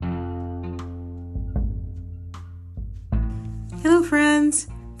friends.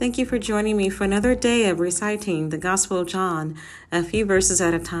 Thank you for joining me for another day of reciting the Gospel of John, a few verses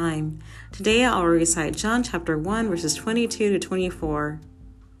at a time. Today I'll recite John chapter 1, verses 22 to 24.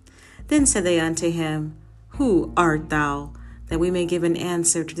 Then said they unto him, Who art thou? That we may give an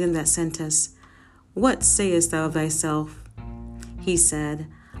answer to them that sent us. What sayest thou of thyself? He said,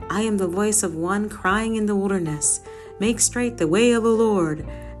 I am the voice of one crying in the wilderness, Make straight the way of the Lord,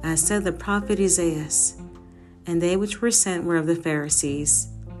 as said the prophet Isaiah. And they which were sent were of the Pharisees.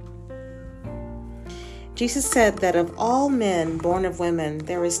 Jesus said that of all men born of women,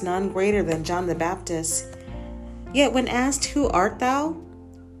 there is none greater than John the Baptist. Yet when asked, Who art thou?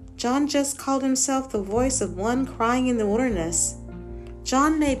 John just called himself the voice of one crying in the wilderness.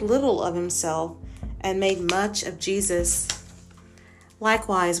 John made little of himself and made much of Jesus.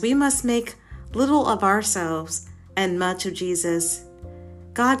 Likewise, we must make little of ourselves and much of Jesus.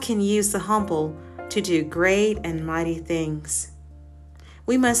 God can use the humble to do great and mighty things.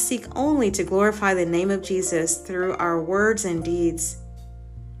 We must seek only to glorify the name of Jesus through our words and deeds.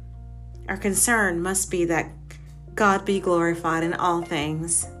 Our concern must be that God be glorified in all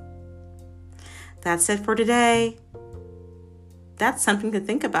things. That's it for today. That's something to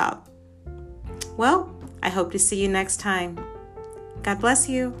think about. Well, I hope to see you next time. God bless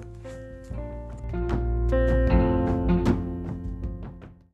you.